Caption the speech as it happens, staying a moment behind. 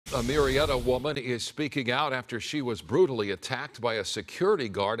A Murrieta woman is speaking out after she was brutally attacked by a security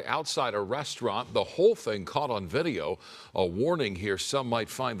guard outside a restaurant. The whole thing caught on video. A warning here, some might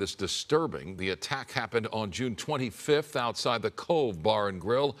find this disturbing. The attack happened on June 25th outside the Cove Bar and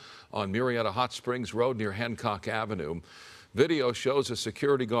Grill on Murrieta Hot Springs Road near Hancock Avenue. Video shows a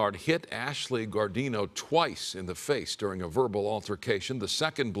security guard hit Ashley Gardino twice in the face during a verbal altercation. The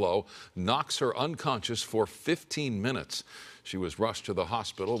second blow knocks her unconscious for 15 minutes. She was rushed to the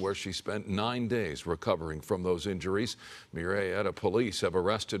hospital where she spent 9 days recovering from those injuries. Murrieta police have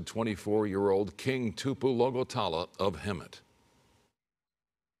arrested 24-year-old King Tupu Logotala of Hemet.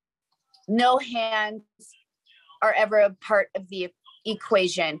 No hands are ever a part of the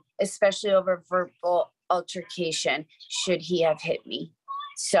equation, especially over verbal altercation, should he have hit me.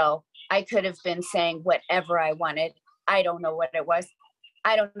 So I could have been saying whatever I wanted. I don't know what it was.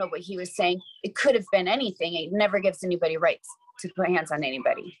 I don't know what he was saying. It could have been anything. It never gives anybody rights to put hands on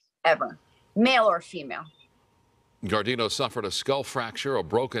anybody, ever, male or female. Gardino suffered a skull fracture, a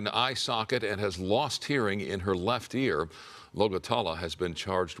broken eye socket, and has lost hearing in her left ear. Logotala has been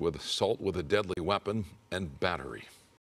charged with assault with a deadly weapon and battery.